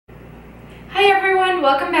Hi everyone,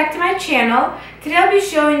 welcome back to my channel. Today I'll be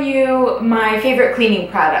showing you my favorite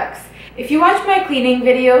cleaning products. If you watch my cleaning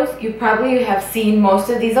videos, you probably have seen most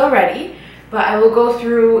of these already, but I will go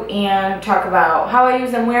through and talk about how I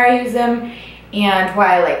use them, where I use them, and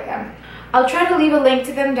why I like them. I'll try to leave a link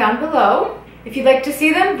to them down below. If you'd like to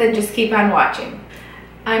see them, then just keep on watching.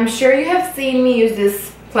 I'm sure you have seen me use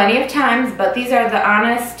this plenty of times, but these are the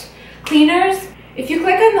Honest cleaners. If you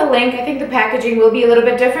click on the link, I think the packaging will be a little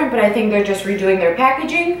bit different, but I think they're just redoing their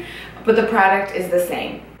packaging, but the product is the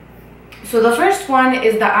same. So the first one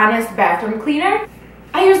is the Honest Bathroom Cleaner.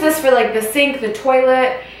 I use this for like the sink, the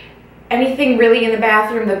toilet, anything really in the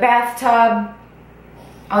bathroom, the bathtub.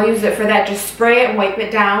 I'll use it for that. Just spray it and wipe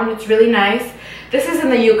it down. It's really nice. This is in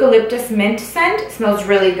the eucalyptus mint scent. It smells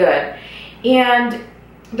really good. And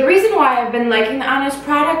the reason why I've been liking the Honest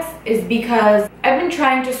products is because I've been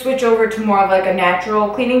trying to switch over to more of like a natural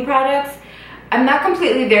cleaning products. I'm not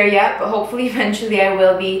completely there yet, but hopefully eventually I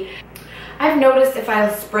will be. I've noticed if I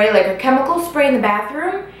spray like a chemical spray in the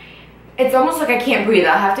bathroom, it's almost like I can't breathe.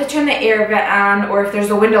 I'll have to turn the air vent on, or if there's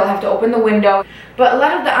a window, I'll have to open the window. But a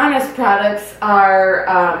lot of the Honest products are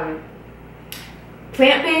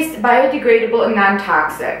plant-based, biodegradable, and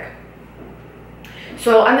non-toxic.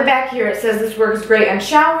 So on the back here it says this works great on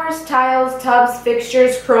showers, tiles, tubs,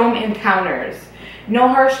 fixtures, chrome, and counters. No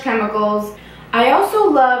harsh chemicals. I also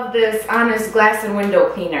love this Honest Glass and Window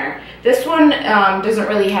Cleaner. This one doesn't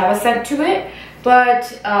really have a scent to it,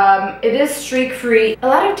 but it is streak-free. A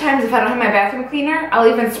lot of times if I don't have my bathroom cleaner, I'll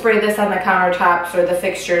even spray this on the countertops or the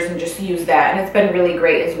fixtures and just use that, and it's been really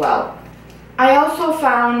great as well. I also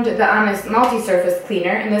found the Honest Multi-Surface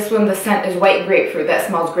Cleaner, and this one the scent is white grapefruit. That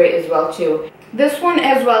smells great as well too. This one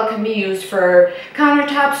as well can be used for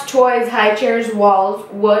countertops, toys, high chairs, walls,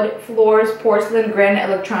 wood, floors, porcelain, granite,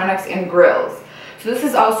 electronics, and grills. So this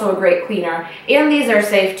is also a great cleaner, and these are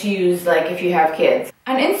safe to use like if you have kids.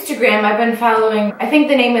 On Instagram I've been following, I think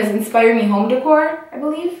the name is Inspire Me Home Decor, I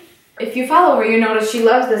believe. If you follow her, you notice she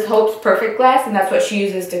loves this Hope's Perfect Glass, and that's what she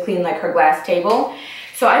uses to clean like her glass table.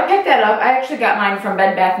 So I picked that up. I actually got mine from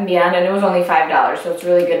Bed Bath & Beyond, and it was only $5, so it's a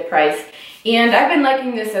really good price. And I've been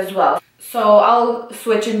liking this as well. So I'll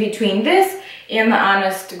switch in between this and the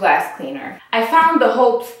Honest Glass Cleaner. I found the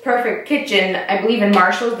Hope's Perfect Kitchen, I believe in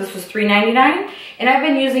Marshall's. This was $3.99, and I've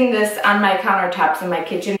been using this on my countertops in my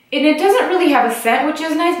kitchen. And it doesn't really have a scent, which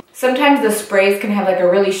is nice. Sometimes the sprays can have like a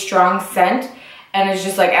really strong scent, and it's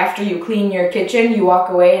just like after you clean your kitchen, you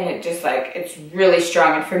walk away and it just like, it's really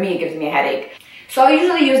strong, and for me it gives me a headache. So I'll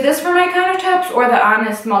usually use this for my countertops or the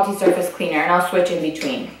Honest Multi-Surface Cleaner, and I'll switch in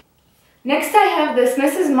between. Next I have this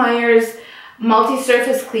Mrs. Meyer's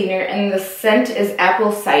Multi-Surface Cleaner, and the scent is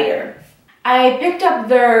apple cider. I picked up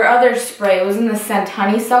their other spray. It was in the scent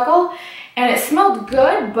honeysuckle, and it smelled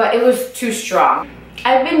good, but it was too strong.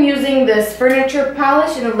 I've been using this furniture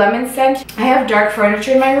polish in the lemon scent. I have dark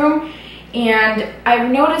furniture in my room, and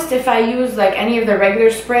I've noticed if I use like any of the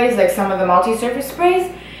regular sprays, like some of the multi-surface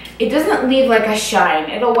sprays, it doesn't leave like a shine.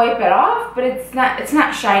 It'll wipe it off, but it's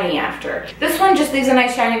not shiny after. This one just leaves a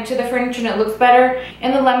nice shine to the furniture and it looks better,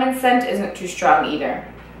 and the lemon scent isn't too strong either.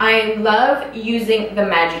 I love using the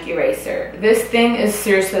magic eraser. This thing is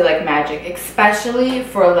seriously like magic, especially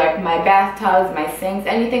for like my bathtubs, my sinks,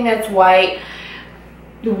 anything that's white,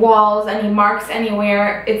 the walls, any marks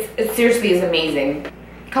anywhere. It seriously is amazing.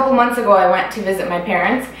 A couple months ago I went to visit my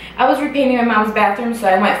parents. I was repainting my mom's bathroom, so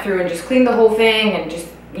I went through and just cleaned the whole thing and just,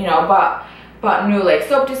 you know, bought new like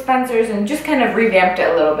soap dispensers and just kind of revamped it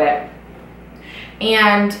a little bit.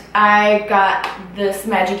 And I got this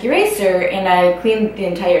magic eraser and I cleaned the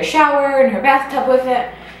entire shower and her bathtub with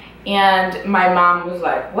it. And my mom was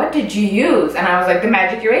like, "What did you use?" And I was like, "The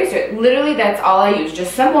magic eraser." Literally, that's all I used.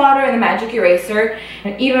 Just some water and the magic eraser.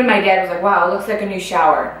 And even my dad was like, "Wow, it looks like a new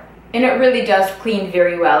shower." And it really does clean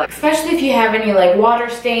very well, especially if you have any like water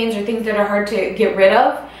stains or things that are hard to get rid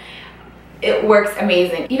of. It works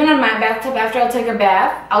amazing. Even on my bathtub, after I'll take a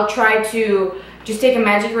bath, I'll try to just take a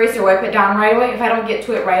magic eraser, wipe it down right away. If I don't get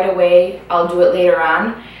to it right away, I'll do it later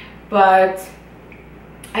on. But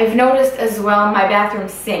I've noticed as well my bathroom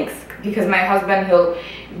sinks, because my husband, he'll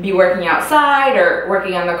be working outside or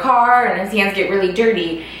working on the car and his hands get really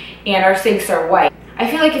dirty, and our sinks are white. I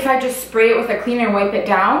feel like if I just spray it with a cleaner and wipe it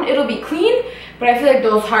down, it'll be clean, but I feel like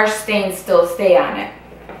those harsh stains still stay on it.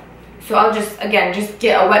 So I'll just, again, just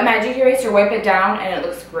get a wet magic eraser, wipe it down, and it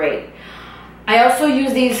looks great. I also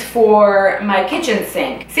use these for my kitchen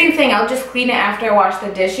sink. Same thing, I'll just clean it after I wash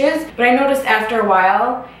the dishes, but I noticed after a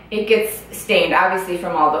while it gets stained, obviously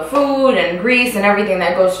from all the food and grease and everything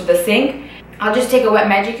that goes to the sink. I'll just take a wet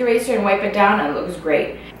magic eraser and wipe it down and it looks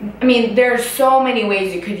great. I mean, there are so many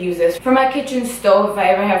ways you could use this. For my kitchen stove, if I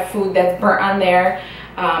ever have food that's burnt on there,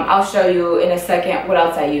 I'll show you in a second what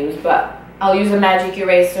else I use, but I'll use a magic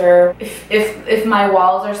eraser. If my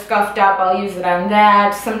walls are scuffed up, I'll use it on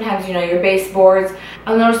that. Sometimes, you know, your baseboards.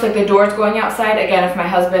 I'll notice like the doors going outside. Again, if my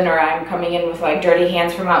husband or I'm coming in with like dirty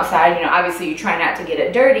hands from outside, you know, obviously you try not to get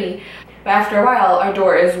it dirty. But after a while, our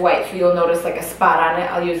door is white, so you'll notice like a spot on it.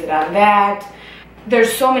 I'll use it on that.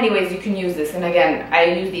 There's so many ways you can use this, and again, I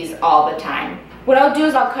use these all the time. What I'll do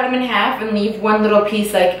is I'll cut them in half and leave one little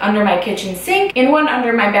piece like under my kitchen sink and one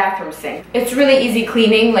under my bathroom sink. It's really easy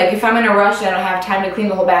cleaning. Like if I'm in a rush and I don't have time to clean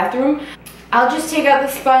the whole bathroom, I'll just take out the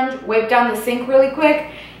sponge, wipe down the sink really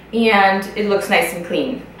quick, and it looks nice and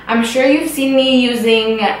clean. I'm sure you've seen me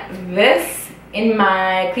using this in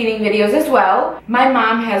my cleaning videos as well. My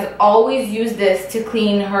mom has always used this to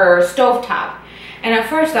clean her stovetop. And at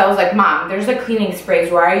first I was like, Mom, there's like cleaning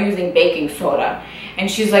sprays, why are you using baking soda? And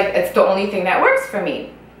she's like, it's the only thing that works for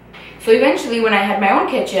me. So eventually when I had my own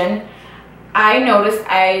kitchen, I noticed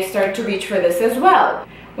I started to reach for this as well.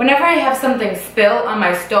 Whenever I have something spill on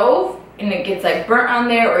my stove and it gets like burnt on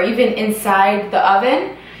there or even inside the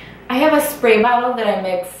oven, I have a spray bottle that I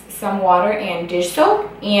mix some water and dish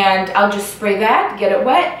soap, and I'll just spray that, get it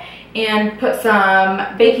wet, and put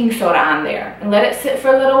some baking soda on there and let it sit for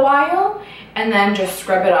a little while and then just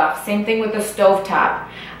scrub it off. Same thing with the stove top.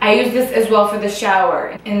 I use this as well for the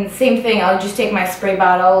shower. And same thing, I'll just take my spray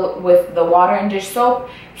bottle with the water and dish soap,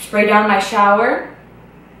 spray down my shower,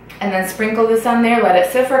 and then sprinkle this on there, let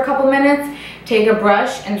it sit for a couple minutes, take a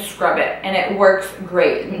brush and scrub it, and it works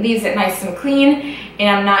great. It leaves it nice and clean, and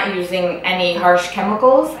I'm not using any harsh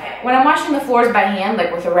chemicals. When I'm washing the floors by hand,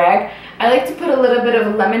 like with a rag, I like to put a little bit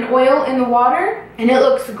of lemon oil in the water, and it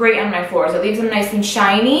looks great on my floors. It leaves them nice and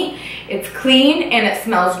shiny, it's clean, and it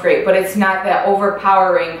smells great, but it's not that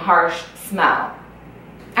overpowering, harsh smell.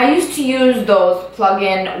 I used to use those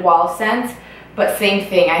plug-in wall scents, but same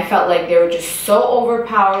thing, I felt like they were just so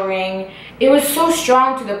overpowering. It was so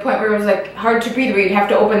strong to the point where it was like hard to breathe, where you'd have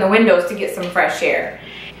to open the windows to get some fresh air.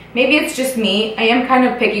 Maybe it's just me. I am kind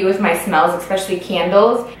of picky with my smells, especially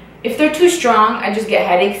candles. If they're too strong, I just get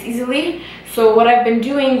headaches easily. So what I've been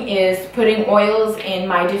doing is putting oils in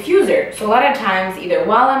my diffuser. So a lot of times, either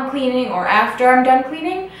while I'm cleaning or after I'm done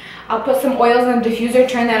cleaning, I'll put some oils in the diffuser,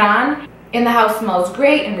 turn that on, and the house smells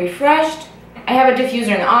great and refreshed. I have a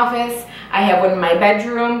diffuser in the office. I have one in my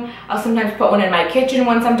bedroom. I'll sometimes put one in my kitchen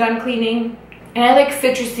once I'm done cleaning. And I like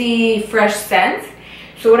citrusy, fresh scents.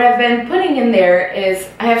 So what I've been putting in there is,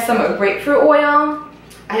 I have some grapefruit oil.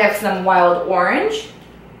 I have some wild orange.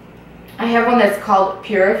 I have one that's called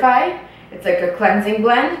Purify. It's like a cleansing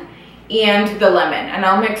blend. And the lemon. And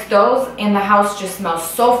I'll mix those, and the house just smells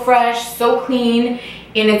so fresh, so clean,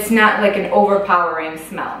 and it's not like an overpowering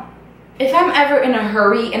smell. If I'm ever in a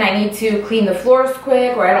hurry and I need to clean the floors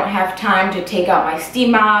quick, or I don't have time to take out my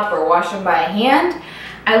steam mop or wash them by hand,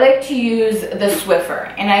 I like to use the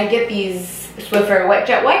Swiffer. And I get these Swiffer wet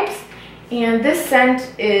jet wipes, and this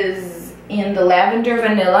scent is in the lavender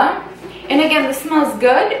vanilla. And again, this smells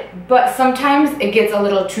good, but sometimes it gets a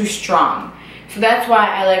little too strong. So that's why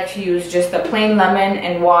I like to use just the plain lemon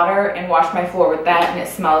and water and wash my floor with that, and it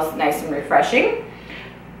smells nice and refreshing.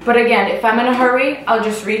 But again, if I'm in a hurry, I'll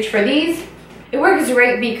just reach for these. It works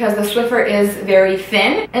great because the Swiffer is very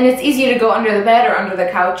thin, and it's easy to go under the bed or under the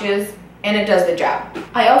couches, and it does the job.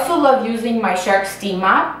 I also love using my Shark steam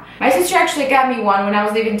mop. My sister actually got me one when I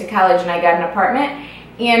was leaving to college and I got an apartment,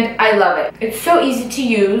 and I love it. It's so easy to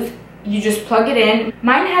use. You just plug it in.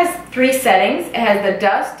 Mine has 3 settings. It has the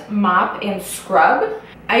dust, mop, and scrub.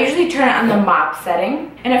 I usually turn it on the mop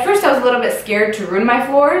setting. And at first I was a little bit scared to ruin my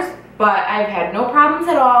floors, but I've had no problems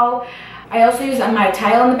at all. I also use it on my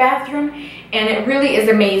tile in the bathroom, and it really is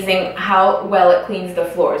amazing how well it cleans the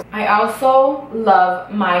floors. I also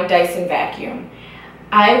love my Dyson vacuum.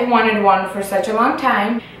 I've wanted one for such a long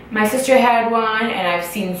time. My sister had one, and I've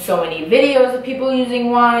seen so many videos of people using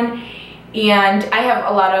one. And I have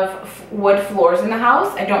a lot of wood floors in the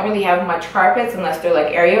house. I don't really have much carpets unless they're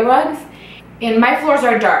like area rugs. And my floors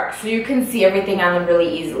are dark, so you can see everything on them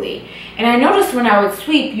really easily. And I noticed when I would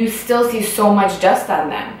sweep, you still see so much dust on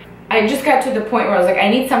them. I just got to the point where I was like, I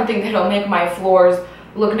need something that'll make my floors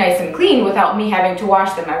look nice and clean without me having to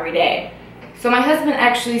wash them every day. So my husband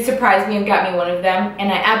actually surprised me and got me one of them,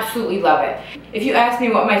 and I absolutely love it. If you asked me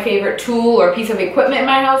what my favorite tool or piece of equipment in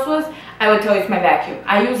my house was, I would tell you it's my vacuum.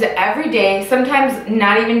 I use it every day, sometimes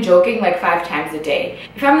not even joking, like 5 times a day.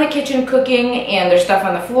 If I'm in the kitchen cooking and there's stuff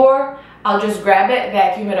on the floor, I'll just grab it,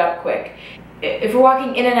 vacuum it up quick. If we're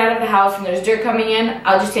walking in and out of the house and there's dirt coming in,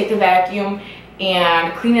 I'll just take the vacuum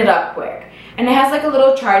and clean it up quick. And it has like a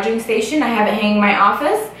little charging station. I have it hanging in my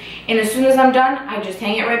office, and as soon as I'm done, I just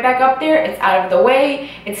hang it right back up there. It's out of the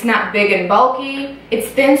way. It's not big and bulky. It's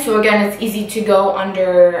thin, so again, it's easy to go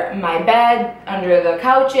under my bed, under the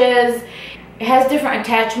couches. It has different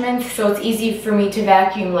attachments, so it's easy for me to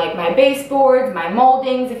vacuum like my baseboards, my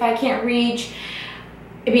moldings if I can't reach.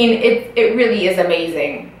 I mean, it really is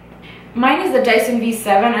amazing. Mine is the Dyson V7,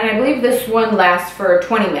 and I believe this one lasts for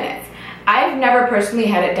 20 minutes. I've never personally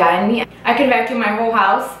had it die on me. I can vacuum my whole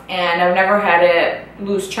house, and I've never had it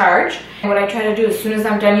lose charge. And what I try to do as soon as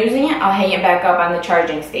I'm done using it, I'll hang it back up on the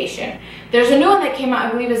charging station. There's a new one that came out,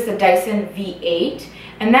 I believe it's the Dyson V8,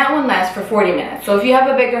 and that one lasts for 40 minutes. So if you have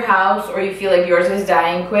a bigger house or you feel like yours is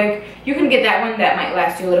dying quick, you can get that one that might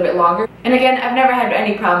last you a little bit longer. And again, I've never had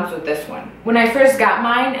any problems with this one. When I first got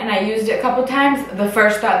mine and I used it a couple times, the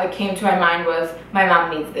first thought that came to my mind was, my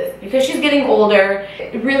mom needs this. Because she's getting older,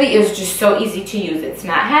 it really is just so easy to use. It's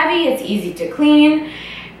not heavy, it's easy to clean.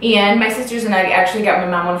 And my sisters and I actually got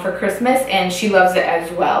my mom one for Christmas, and she loves it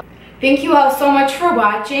as well. Thank you all so much for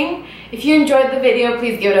watching. If you enjoyed the video,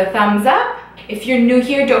 please give it a thumbs up. If you're new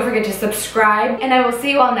here, don't forget to subscribe, and I will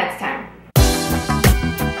see you all next time.